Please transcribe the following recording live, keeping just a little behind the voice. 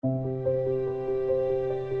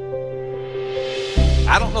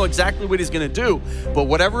I don't know exactly what he's going to do, but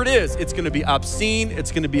whatever it is, it's going to be obscene,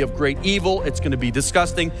 it's going to be of great evil, it's going to be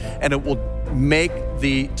disgusting, and it will make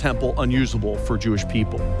the temple unusable for Jewish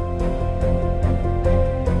people.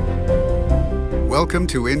 Welcome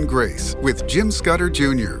to InGrace with Jim Scudder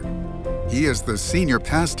Jr. He is the senior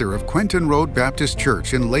pastor of Quentin Road Baptist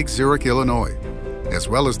Church in Lake Zurich, Illinois, as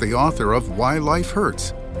well as the author of Why Life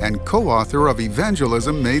Hurts and co-author of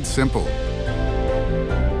Evangelism Made Simple.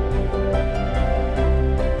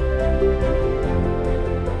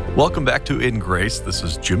 Welcome back to InGrace. This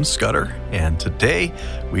is Jim Scudder, and today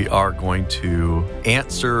we are going to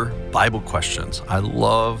answer Bible questions. I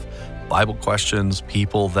love Bible questions,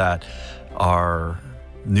 people that are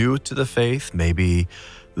new to the faith. Maybe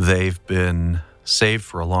they've been saved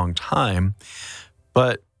for a long time,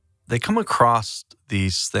 but they come across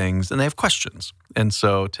these things and they have questions. And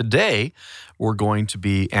so today we're going to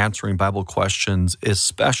be answering Bible questions,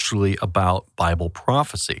 especially about Bible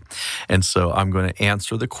prophecy. And so I'm going to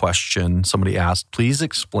answer the question somebody asked, please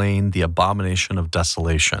explain the abomination of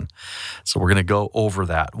desolation. So we're going to go over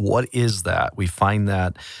that. What is that? We find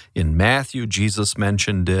that in Matthew. Jesus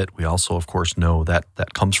mentioned it. We also, of course, know that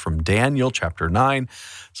that comes from Daniel chapter 9.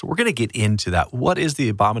 So we're going to get into that. What is the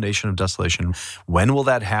abomination of desolation? When will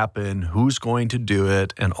that happen? Who's going to do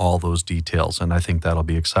it? And all those details. And I think that'll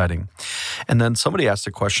be exciting. And then somebody asked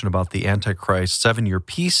a question about the Antichrist 7-year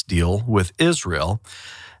peace deal with Israel.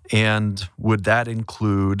 And would that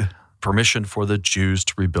include permission for the Jews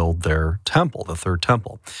to rebuild their temple, the third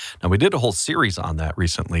temple? Now, we did a whole series on that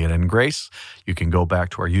recently at InGrace. You can go back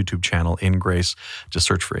to our YouTube channel, InGrace. Just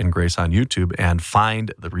search for InGrace on YouTube and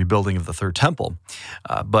find the rebuilding of the third temple.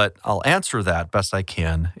 But I'll answer that best I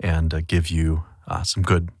can and give you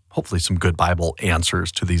hopefully some good Bible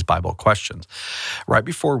answers to these Bible questions. Right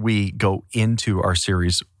before we go into our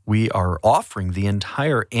series, we are offering the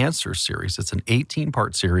entire Answer series. It's an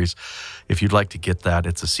 18-part series. If you'd like to get that,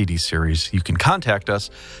 it's a CD series. You can contact us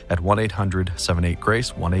at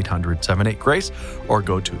 1-800-78-GRACE, 1-800-78-GRACE, or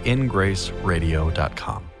go to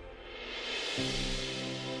ingraceradio.com.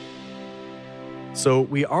 So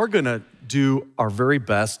we are going to do our very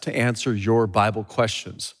best to answer your Bible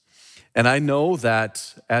questions. And I know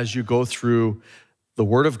that as you go through the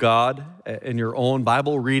Word of God in your own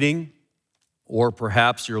Bible reading, or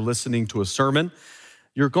perhaps you're listening to a sermon,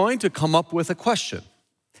 you're going to come up with a question.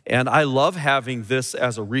 And I love having this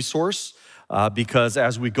as a resource because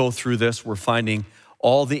as we go through this, we're finding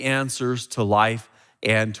all the answers to life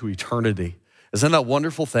and to eternity. Isn't that a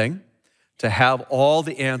wonderful thing? To have all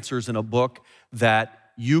the answers in a book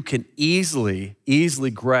that you can easily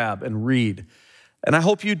grab and read. And I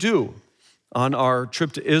hope you do. On our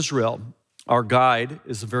trip to Israel, our guide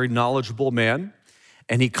is a very knowledgeable man,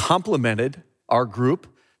 and he complimented our group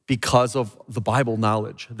because of the Bible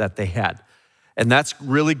knowledge that they had. And that's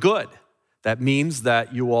really good. That means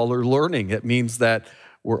that you all are learning. It means that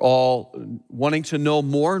we're all wanting to know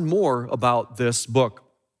more and more about this book.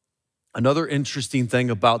 Another interesting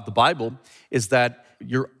thing about the Bible is that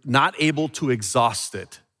you're not able to exhaust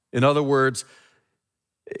it. In other words,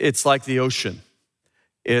 it's like the ocean.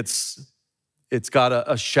 It's got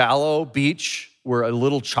a shallow beach where a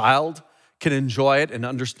little child can enjoy it and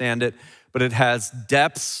understand it, but it has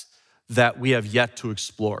depths that we have yet to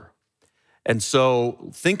explore. And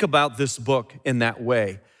so think about this book in that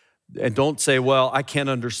way. And don't say, well, I can't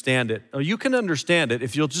understand it. No, you can understand it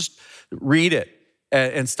if you'll just read it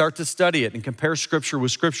and start to study it and compare Scripture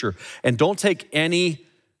with Scripture. And don't take any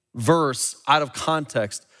verse out of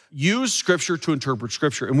context. Use Scripture to interpret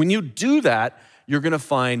Scripture. And when you do that, you're going to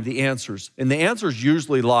find the answers. And the answers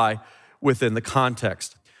usually lie within the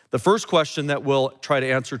context. The first question that we'll try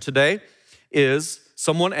to answer today is,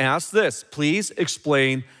 someone asked this, please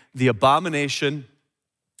explain the abomination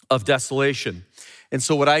of desolation. And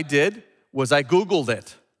so what I did was I Googled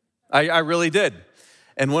it. I really did.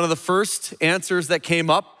 And one of the first answers that came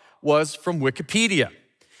up was from Wikipedia.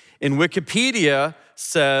 And Wikipedia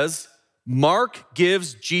says, Mark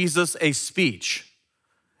gives Jesus a speech.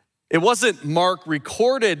 It wasn't Mark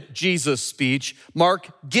recorded Jesus' speech.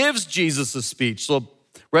 Mark gives Jesus a speech. So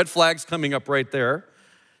red flags coming up right there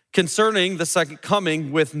concerning the second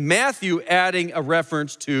coming, with Matthew adding a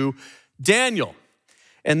reference to Daniel.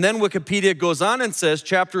 And then Wikipedia goes on and says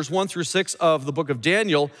chapters 1-6 of the book of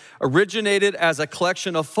Daniel originated as a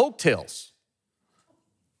collection of folk tales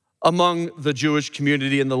among the Jewish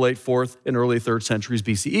community in the late 4th and early 3rd centuries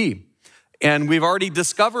BCE. And we've already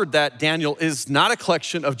discovered that Daniel is not a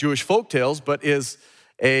collection of Jewish folktales, but is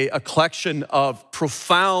a collection of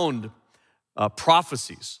profound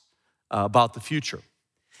prophecies about the future.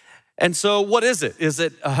 And so what is it? Is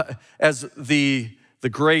it, as the The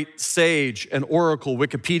great sage and oracle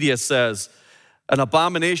Wikipedia says, an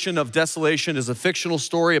abomination of desolation is a fictional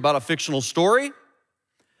story about a fictional story,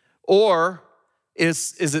 or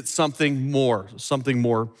is it something more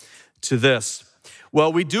to this?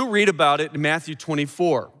 Well, we do read about it in Matthew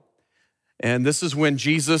 24, and this is when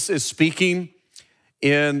Jesus is speaking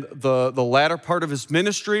in the latter part of his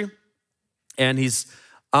ministry, and he's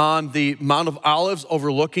on the Mount of Olives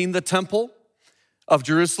overlooking the temple of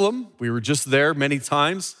Jerusalem. We were just there many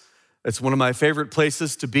times. It's one of my favorite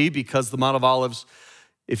places to be because the Mount of Olives,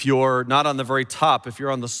 if you're not on the very top, if you're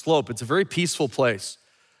on the slope, it's a very peaceful place,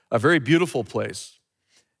 a very beautiful place.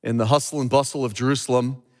 In the hustle and bustle of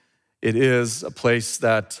Jerusalem, it is a place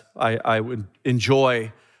that I would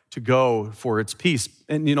enjoy to go for its peace.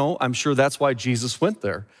 And I'm sure that's why Jesus went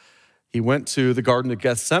there. He went to the Garden of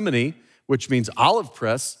Gethsemane, which means olive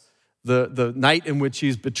press, the night in which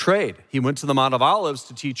he's betrayed. He went to the Mount of Olives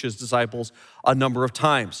to teach his disciples a number of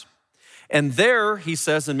times. And there, he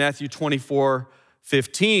says in Matthew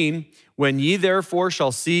 24:15, when ye therefore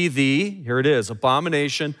shall see the, here it is,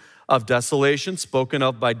 abomination of desolation, spoken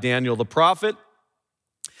of by Daniel the prophet,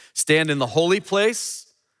 stand in the holy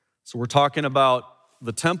place. So we're talking about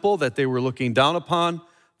the temple that they were looking down upon,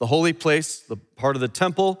 the holy place, the part of the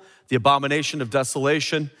temple, the abomination of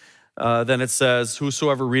desolation. Then it says,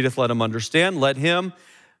 whosoever readeth, let him understand. Let him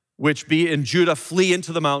which be in Judah flee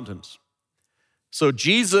into the mountains. So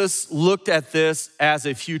Jesus looked at this as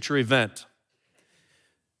a future event.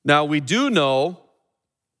 Now we do know,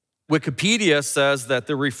 Wikipedia says that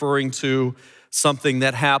they're referring to something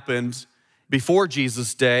that happened before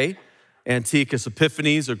Jesus' day, Antiochus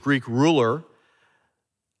Epiphanes, a Greek ruler.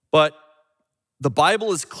 But the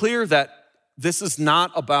Bible is clear that this is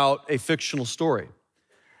not about a fictional story.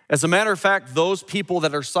 As a matter of fact, those people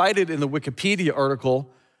that are cited in the Wikipedia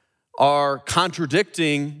article are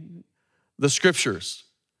contradicting the scriptures.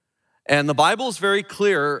 And the Bible is very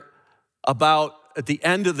clear about, at the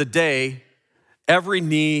end of the day, every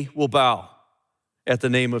knee will bow at the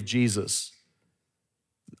name of Jesus,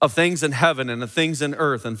 of things in heaven and of things in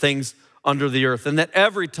earth and things under the earth, and that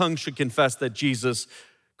every tongue should confess that Jesus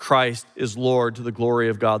Christ is Lord to the glory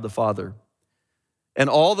of God the Father. And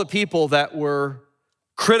all the people that were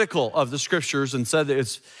critical of the scriptures and said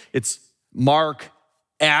that it's Mark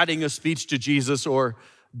adding a speech to Jesus or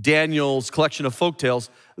Daniel's collection of folktales,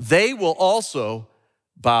 they will also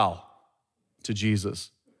bow to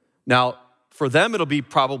Jesus. Now, for them, it'll be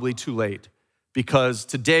probably too late because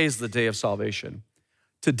today is the day of salvation.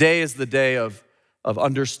 Today is the day of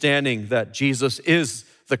understanding that Jesus is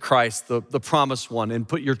the Christ, the promised one, and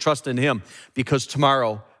put your trust in him because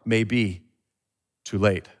tomorrow may be too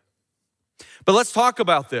late. But let's talk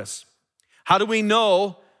about this. How do we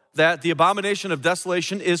know that the abomination of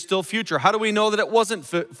desolation is still future? How do we know that it wasn't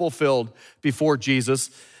fulfilled before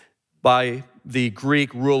Jesus by the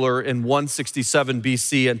Greek ruler in 167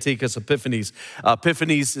 BC, Antiochus Epiphanes?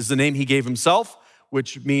 Epiphanes is the name he gave himself,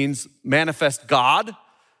 which means manifest God.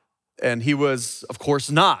 And he was, of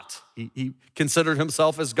course, not. He considered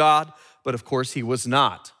himself as God, but of course he was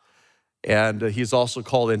not. And he's also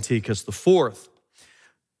called Antiochus IV.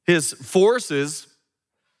 His forces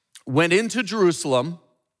went into Jerusalem,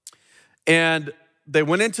 and they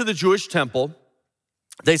went into the Jewish temple.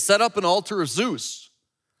 They set up an altar of Zeus,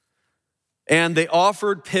 and they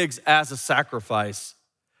offered pigs as a sacrifice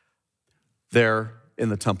there in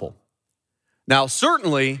the temple. Now,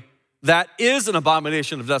 certainly, that is an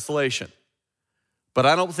abomination of desolation, but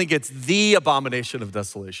I don't think it's the abomination of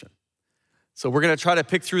desolation. So we're going to try to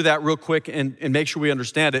pick through that real quick and make sure we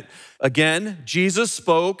understand it. Again, Jesus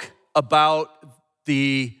spoke about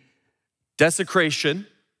the desecration,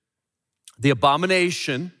 the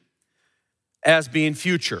abomination, as being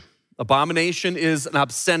future. Abomination is an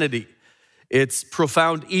obscenity. It's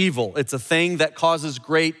profound evil. It's a thing that causes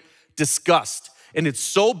great disgust. And it's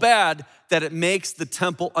so bad that it makes the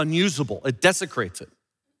temple unusable. It desecrates it.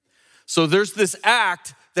 So there's this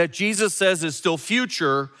act that Jesus says is still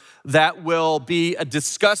future that will be a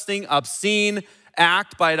disgusting, obscene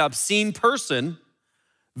act by an obscene person,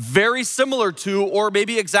 very similar to, or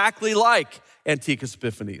maybe exactly like, Antiochus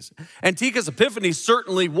Epiphanes. Antiochus Epiphanes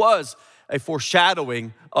certainly was a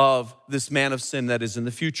foreshadowing of this man of sin that is in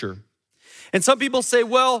the future. And some people say,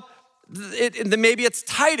 well, maybe it's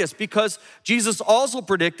Titus, because Jesus also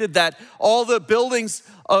predicted that all the buildings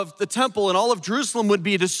of the temple and all of Jerusalem would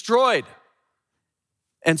be destroyed.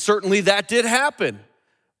 And certainly that did happen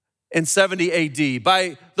in 70 AD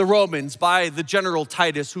by the Romans, by the general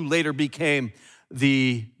Titus, who later became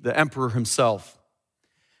the emperor himself.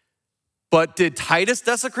 But did Titus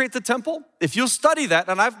desecrate the temple? If you'll study that,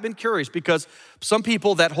 and I've been curious because some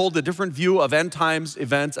people that hold a different view of end times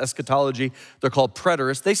events, eschatology, they're called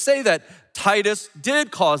preterists. They say that Titus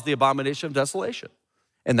did cause the abomination of desolation.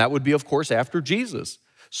 And that would be, of course, after Jesus.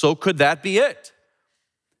 So could that be it?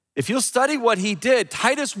 If you'll study what he did,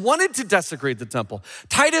 Titus wanted to desecrate the temple.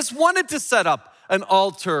 Titus wanted to set up an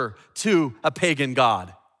altar to a pagan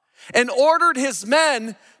god and ordered his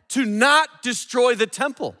men to not destroy the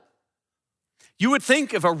temple. You would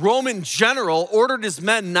think if a Roman general ordered his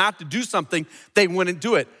men not to do something, they wouldn't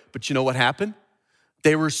do it. But you know what happened?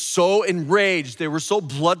 They were so enraged, they were so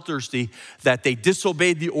bloodthirsty that they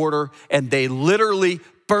disobeyed the order and they literally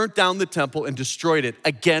burnt down the temple and destroyed it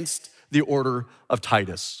against the order of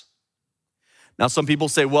Titus. Now, some people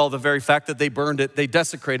say, well, the very fact that they burned it, they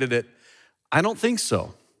desecrated it. I don't think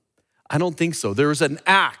so. I don't think so. There's an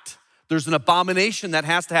act, there's an abomination that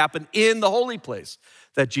has to happen in the holy place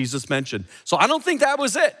that Jesus mentioned. So I don't think that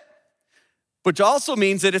was it, which also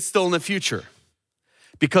means that it's still in the future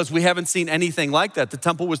because we haven't seen anything like that. The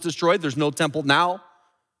temple was destroyed. There's no temple now.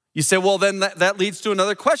 You say, well, then that leads to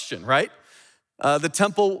another question, right? The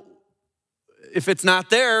temple, if it's not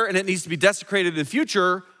there and it needs to be desecrated in the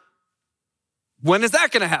future, when is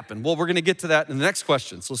that going to happen? Well, we're going to get to that in the next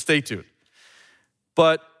question, so stay tuned.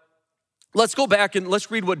 But let's go back and let's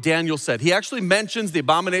read what Daniel said. He actually mentions the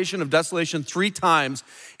abomination of desolation 3 times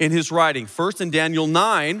in his writing. First in Daniel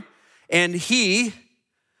 9, and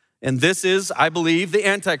this is, I believe, the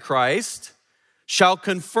Antichrist, shall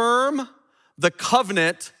confirm the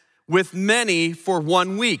covenant with many for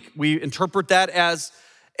 1 week. We interpret that as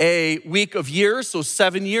a week of years, so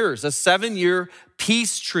 7 years, a 7-year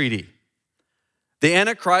peace treaty. The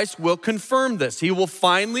Antichrist will confirm this. He will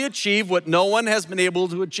finally achieve what no one has been able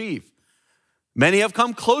to achieve. Many have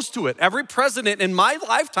come close to it. Every president in my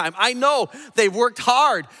lifetime, I know they've worked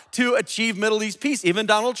hard to achieve Middle East peace, even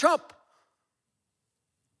Donald Trump.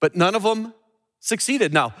 But none of them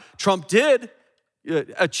succeeded. Now, Trump did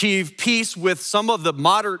achieve peace with some of the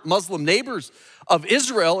moderate Muslim neighbors of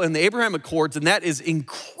Israel in the Abraham Accords, and that is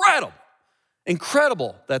incredible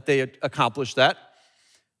that they accomplished that.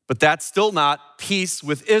 But that's still not peace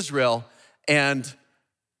with Israel, and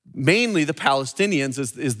mainly the Palestinians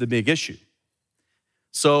is the big issue.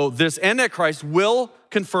 So this Antichrist will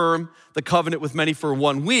confirm the covenant with many for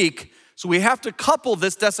 1 week. So we have to couple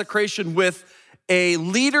this desecration with a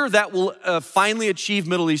leader that will finally achieve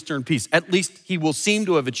Middle Eastern peace. At least he will seem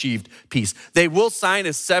to have achieved peace. They will sign a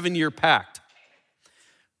 7-year pact.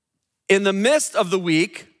 In the midst of the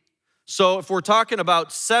week, so if we're talking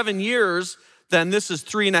about 7 years, then this is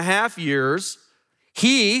 3.5 years.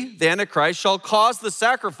 He, the Antichrist, shall cause the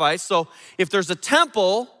sacrifice. So if there's a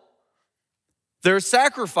temple, there's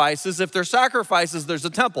sacrifices. If there's sacrifices, there's a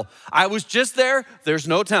temple. I was just there, there's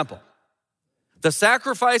no temple. The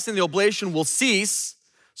sacrifice and the oblation will cease,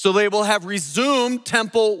 so they will have resumed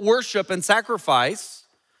temple worship and sacrifice.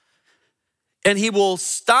 And he will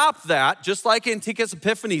stop that, just like Antiochus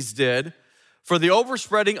Epiphanes did, for the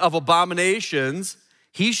overspreading of abominations.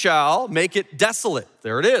 He shall make it desolate.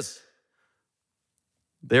 There it is.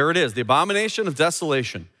 There it is, the abomination of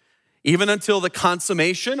desolation. Even until the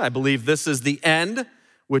consummation, I believe this is the end,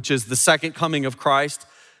 which is the second coming of Christ,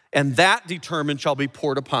 and that determined shall be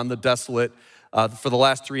poured upon the desolate. For the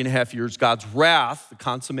last 3.5 years, God's wrath, the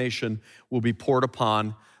consummation, will be poured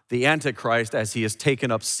upon the Antichrist as he has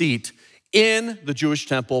taken up seat in the Jewish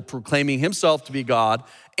temple, proclaiming himself to be God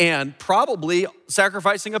and probably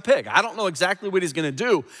sacrificing a pig. I don't know exactly what he's going to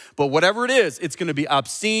do, but whatever it is, it's going to be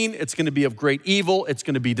obscene, it's going to be of great evil, it's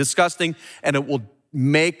going to be disgusting, and it will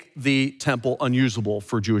make the temple unusable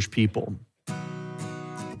for Jewish people.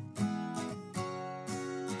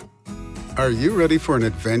 Are you ready for an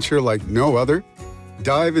adventure like no other?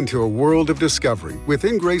 Dive into a world of discovery with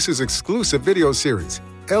InGrace's exclusive video series,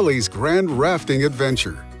 Ellie's Grand Rafting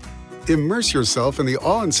Adventure. Immerse yourself in the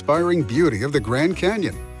awe-inspiring beauty of the Grand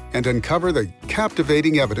Canyon and uncover the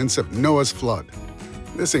captivating evidence of Noah's flood.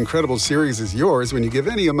 This incredible series is yours when you give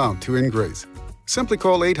any amount to InGrace. Simply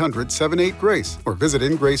call 800-78-GRACE or visit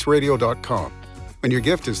InGraceRadio.com. When your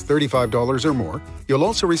gift is $35 or more, you'll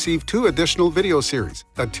also receive 2 additional video series,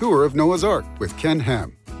 A Tour of Noah's Ark with Ken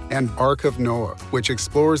Ham, and Ark of Noah, which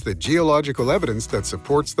explores the geological evidence that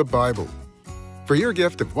supports the Bible. For your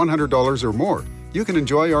gift of $100 or more, you can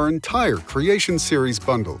enjoy our entire Creation Series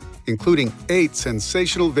bundle, including 8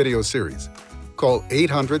 sensational video series. Call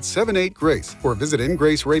 800-78-GRACE or visit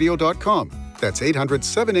InGraceRadio.com. That's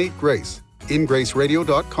 800-78-GRACE,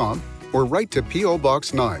 InGraceRadio.com, or write to P.O.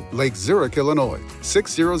 Box 9, Lake Zurich, Illinois,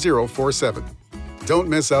 60047. Don't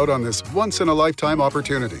miss out on this once-in-a-lifetime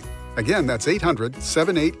opportunity. Again, that's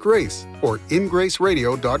 800-78-GRACE or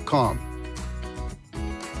ingraceradio.com.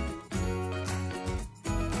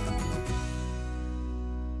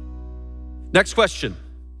 Next question.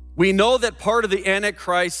 We know that part of the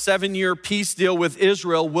Antichrist 7-year peace deal with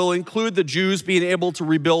Israel will include the Jews being able to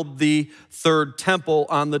rebuild the third temple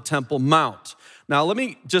on the Temple Mount. Now, let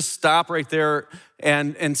me just stop right there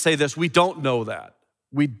and say this. We don't know that.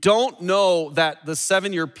 We don't know that the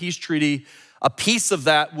 7-year peace treaty, a piece of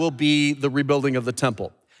that will be the rebuilding of the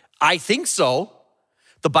temple. I think so.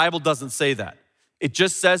 The Bible doesn't say that. It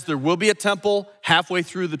just says there will be a temple halfway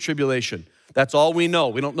through the tribulation. That's all we know.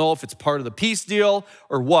 We don't know if it's part of the peace deal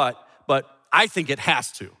or what, but I think it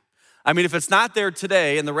has to. I mean, if it's not there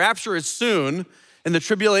today and the rapture is soon and the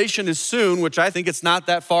tribulation is soon, which I think it's not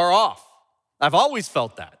that far off. I've always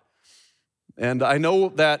felt that. And I know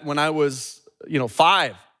that when I was,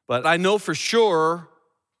 5, but I know for sure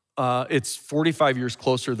it's 45 years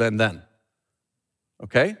closer than then.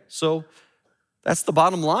 Okay? So that's the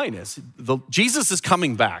bottom line is Jesus is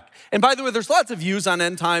coming back. And by the way, there's lots of views on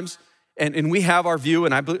end times. And we have our view,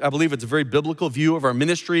 and I believe it's a very biblical view of our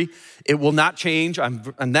ministry. It will not change. I'm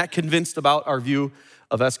that convinced about our view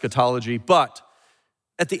of eschatology. But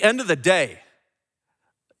at the end of the day,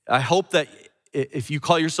 I hope that if you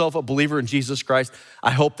call yourself a believer in Jesus Christ,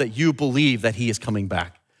 I hope that you believe that he is coming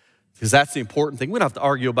back. Because that's the important thing. We don't have to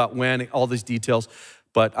argue about when, all these details.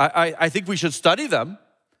 But I think we should study them.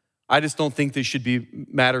 I just don't think they should be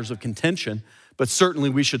matters of contention. But certainly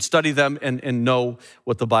we should study them and know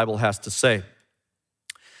what the Bible has to say.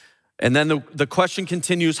 And then the question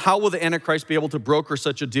continues, how will the Antichrist be able to broker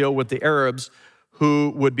such a deal with the Arabs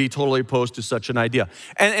who would be totally opposed to such an idea?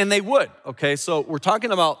 And they would, okay? So we're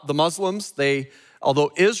talking about the Muslims.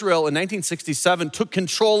 Although Israel in 1967 took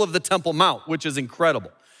control of the Temple Mount, which is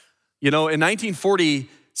incredible. In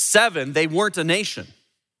 1947, they weren't a nation.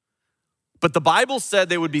 But the Bible said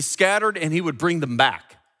they would be scattered and he would bring them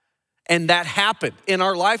back. And that happened in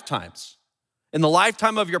our lifetimes. In the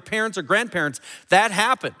lifetime of your parents or grandparents, that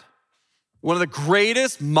happened. One of the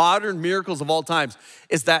greatest modern miracles of all times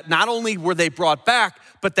is that not only were they brought back,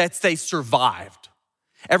 but that they survived.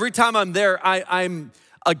 Every time I'm there, I'm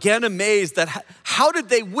again amazed that how did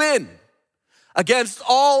they win? Against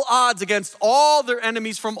all odds, against all their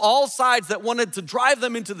enemies from all sides that wanted to drive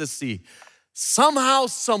them into the sea. Somehow,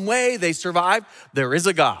 some way they survived. There is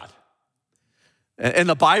a God. And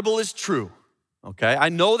the Bible is true, okay? I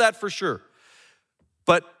know that for sure.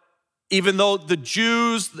 But even though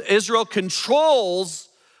Israel controls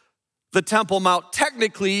the Temple Mount,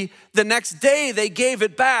 technically, the next day they gave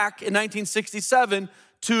it back in 1967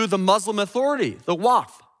 to the Muslim Authority, the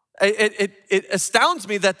Waqf. It astounds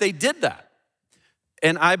me that they did that.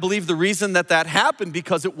 And I believe the reason that happened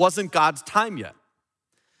because it wasn't God's time yet.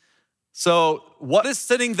 So what is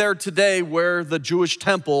sitting there today where the Jewish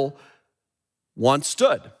temple once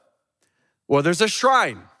stood? Well, there's a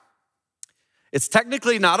shrine. It's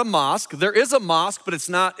technically not a mosque. There is a mosque, but it's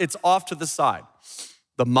off to the side.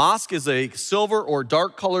 The mosque is a silver or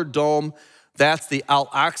dark colored dome. That's the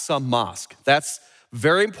Al-Aqsa Mosque. That's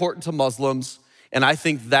very important to Muslims, and I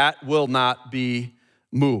think that will not be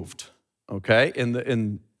moved, okay, in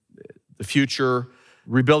the future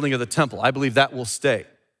rebuilding of the temple. I believe that will stay.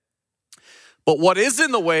 But what is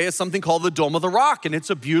in the way is something called the Dome of the Rock, and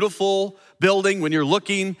it's a beautiful building. When you're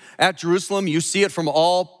looking at Jerusalem, you see it from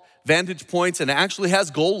all vantage points, and it actually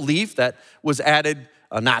has gold leaf that was added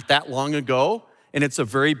not that long ago, and it's a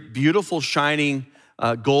very beautiful, shining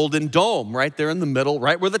golden dome right there in the middle,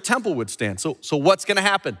 right where the temple would stand. So what's going to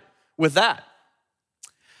happen with that?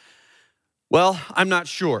 Well, I'm not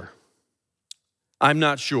sure.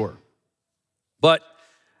 But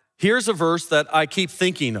here's a verse that I keep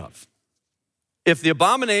thinking of. If the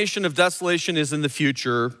abomination of desolation is in the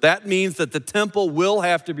future, that means that the temple will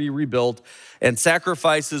have to be rebuilt and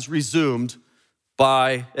sacrifices resumed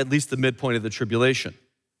by at least the midpoint of the tribulation.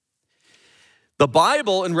 The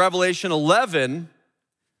Bible in Revelation 11,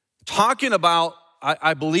 talking about,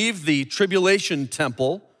 I believe, the tribulation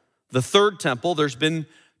temple, the third temple. There's been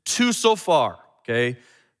 2 so far, okay?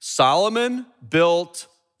 Solomon built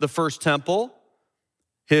the first temple.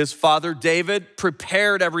 His father David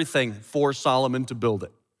prepared everything for Solomon to build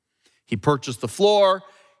it. He purchased the floor,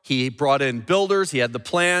 he brought in builders, he had the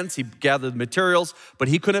plans, he gathered the materials, but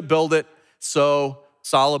he couldn't build it, so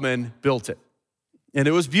Solomon built it. And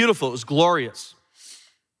it was beautiful, it was glorious.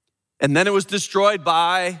 And then it was destroyed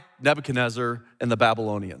by Nebuchadnezzar and the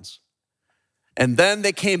Babylonians. And then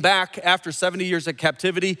they came back after 70 years of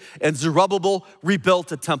captivity, and Zerubbabel rebuilt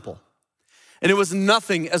a temple. And it was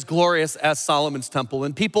nothing as glorious as Solomon's temple.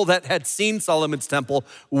 And people that had seen Solomon's temple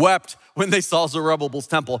wept when they saw Zerubbabel's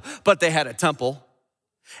temple. But they had a temple.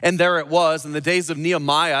 And there it was in the days of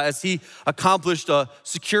Nehemiah, as he accomplished a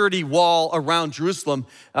security wall around Jerusalem,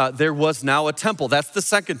 there was now a temple. That's the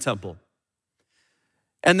second temple.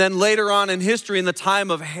 And then later on in history, in the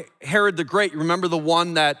time of Herod the Great, you remember the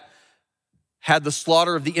one that had the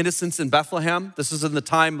slaughter of the innocents in Bethlehem? This is in the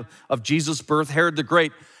time of Jesus' birth. Herod the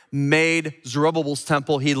Great made Zerubbabel's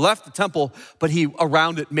temple. He left the temple, but he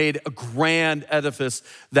around it made a grand edifice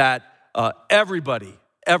that everybody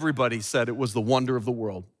said it was the wonder of the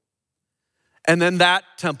world. And then that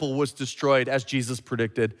temple was destroyed, as Jesus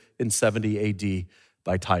predicted, in 70 AD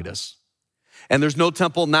by Titus. And there's no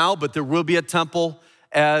temple now, but there will be a temple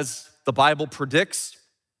as the Bible predicts,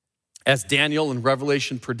 as Daniel and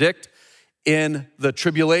Revelation predict, in the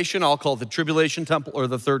tribulation. I'll call it the tribulation temple or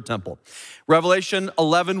the third temple. Revelation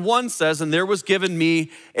 11:1 says, and there was given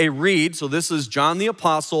me a reed. So this is John the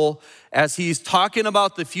Apostle as he's talking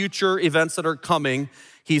about the future events that are coming.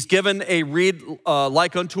 He's given a reed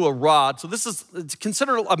like unto a rod. So this is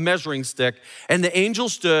considered a measuring stick. And the angel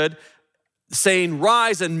stood saying,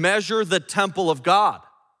 rise and measure the temple of God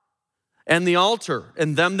and the altar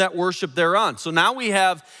and them that worship thereon. So now we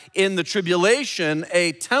have in the tribulation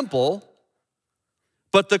a temple,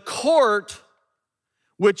 but the court,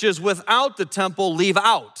 which is without the temple, leave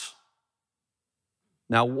out.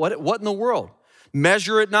 Now, what in the world?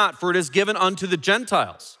 Measure it not, for it is given unto the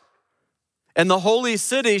Gentiles. And the holy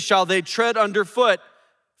city shall they tread underfoot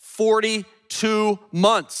 42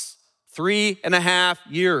 months, 3.5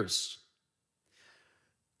 years.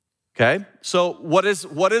 Okay, so what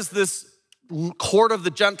is this court of the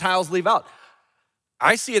Gentiles leave out?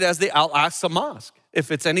 I see it as the Al-Aqsa Mosque,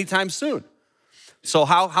 if it's anytime soon. So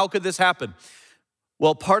how could this happen?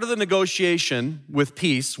 Well, part of the negotiation with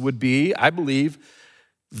peace would be, I believe,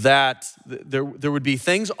 that there would be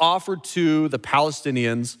things offered to the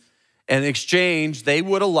Palestinians, and in exchange, they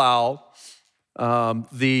would allow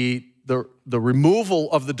the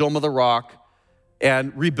removal of the Dome of the Rock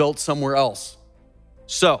and rebuilt somewhere else.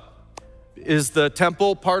 So, is the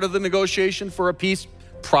temple part of the negotiation for a peace?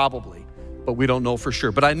 Probably, but we don't know for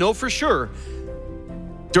sure. But I know for sure,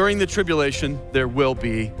 during the tribulation, there will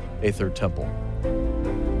be a third temple.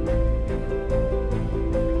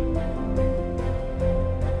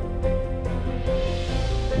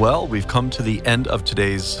 Well, we've come to the end of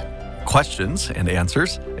today's questions and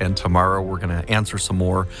answers, and tomorrow we're going to answer some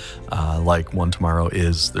more. Like one tomorrow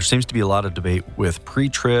is, there seems to be a lot of debate with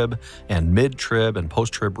pre-trib and mid-trib and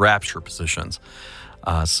post-trib rapture positions.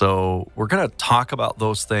 So we're going to talk about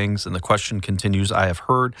those things, and the question continues. I have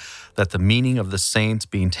heard that the meaning of the saints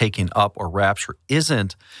being taken up or rapture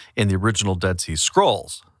isn't in the original Dead Sea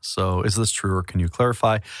Scrolls. So is this true, or can you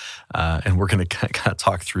clarify? And we're going to kind of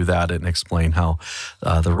talk through that and explain how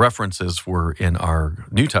the references were in our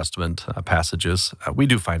New Testament passages. We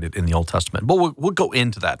do find it in the Old Testament, but we'll go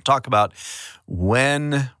into that, talk about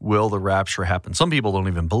when will the rapture happen. Some people don't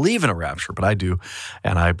even believe in a rapture, but I do,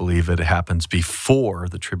 and I believe it happens before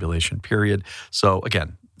the tribulation period. So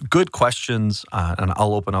again, good questions, and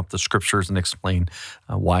I'll open up the scriptures and explain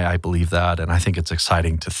why I believe that. And I think it's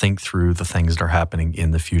exciting to think through the things that are happening in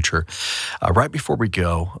the future. Right before we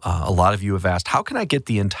go, a lot of you have asked, how can I get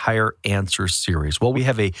the entire Answers series? Well, we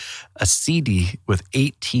have a CD with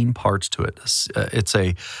 18 parts to it. It's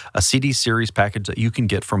a CD series package that you can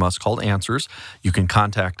get from us called Answers. You can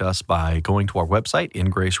contact us by going to our website,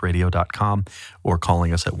 ingraceradio.com, or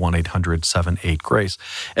calling us at 1-800-78-GRACE.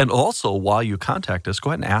 And also, while you contact us, go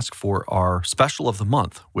ahead and ask for our special of the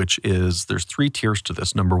month, which is, there's 3 tiers to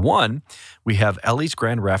this. Number 1, we have Ellie's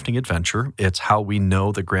Grand Rafting Adventure. It's how we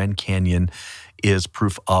know the Grand Canyon is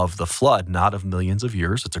proof of the flood, not of millions of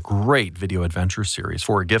years. It's a great video adventure series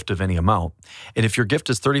for a gift of any amount. And if your gift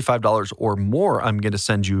is $35 or more, I'm going to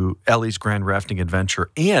send you Ellie's Grand Rafting Adventure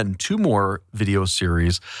and 2 more video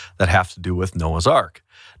series that have to do with Noah's Ark.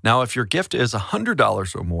 Now, if your gift is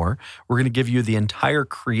 $100 or more, we're going to give you the entire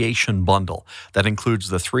creation bundle. That includes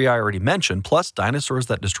the 3 I already mentioned, plus Dinosaurs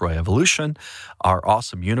That Destroy Evolution, Our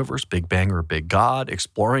Awesome Universe, Big Bang or Big God,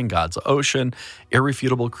 Exploring God's Ocean,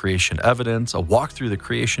 Irrefutable Creation Evidence, a walk through the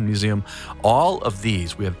Creation Museum. All of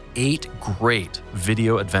these, we have 8 great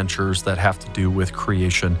video adventures that have to do with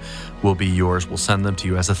creation will be yours. We'll send them to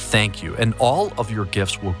you as a thank you. And all of your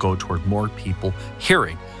gifts will go toward more people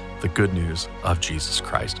hearing the good news of Jesus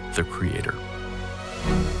Christ, the Creator.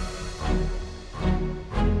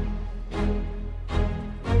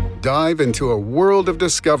 Dive into a world of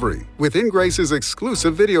discovery with InGrace's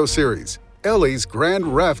exclusive video series, Ellie's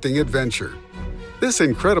Grand Rafting Adventure. This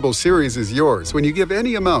incredible series is yours when you give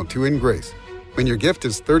any amount to InGrace. When your gift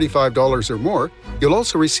is $35 or more, you'll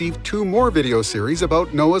also receive 2 more video series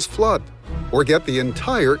about Noah's flood, or get the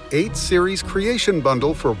entire 8-series creation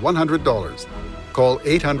bundle for $100. Call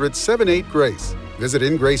 800-78-GRACE, visit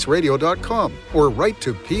InGraceRadio.com, or write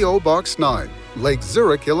to P.O. Box 9, Lake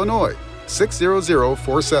Zurich, Illinois,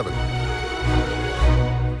 60047.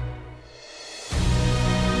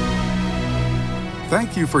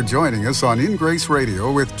 Thank you for joining us on InGrace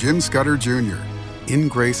Radio with Jim Scudder Jr.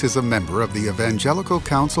 InGrace is a member of the Evangelical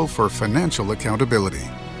Council for Financial Accountability.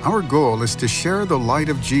 Our goal is to share the light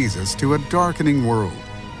of Jesus to a darkening world,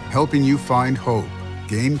 helping you find hope,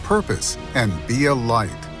 gain purpose, and be a light.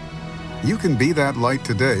 You can be that light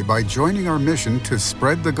today by joining our mission to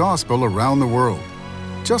spread the gospel around the world.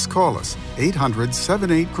 Just call us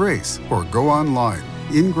 800-78-GRACE or go online,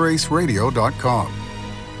 ingraceradio.com.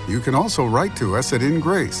 You can also write to us at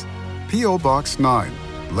InGrace, P.O. Box 9,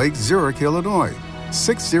 Lake Zurich, Illinois,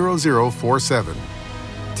 60047.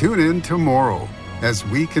 Tune in tomorrow as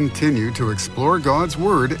we continue to explore God's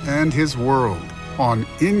Word and His world on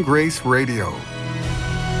InGrace Radio.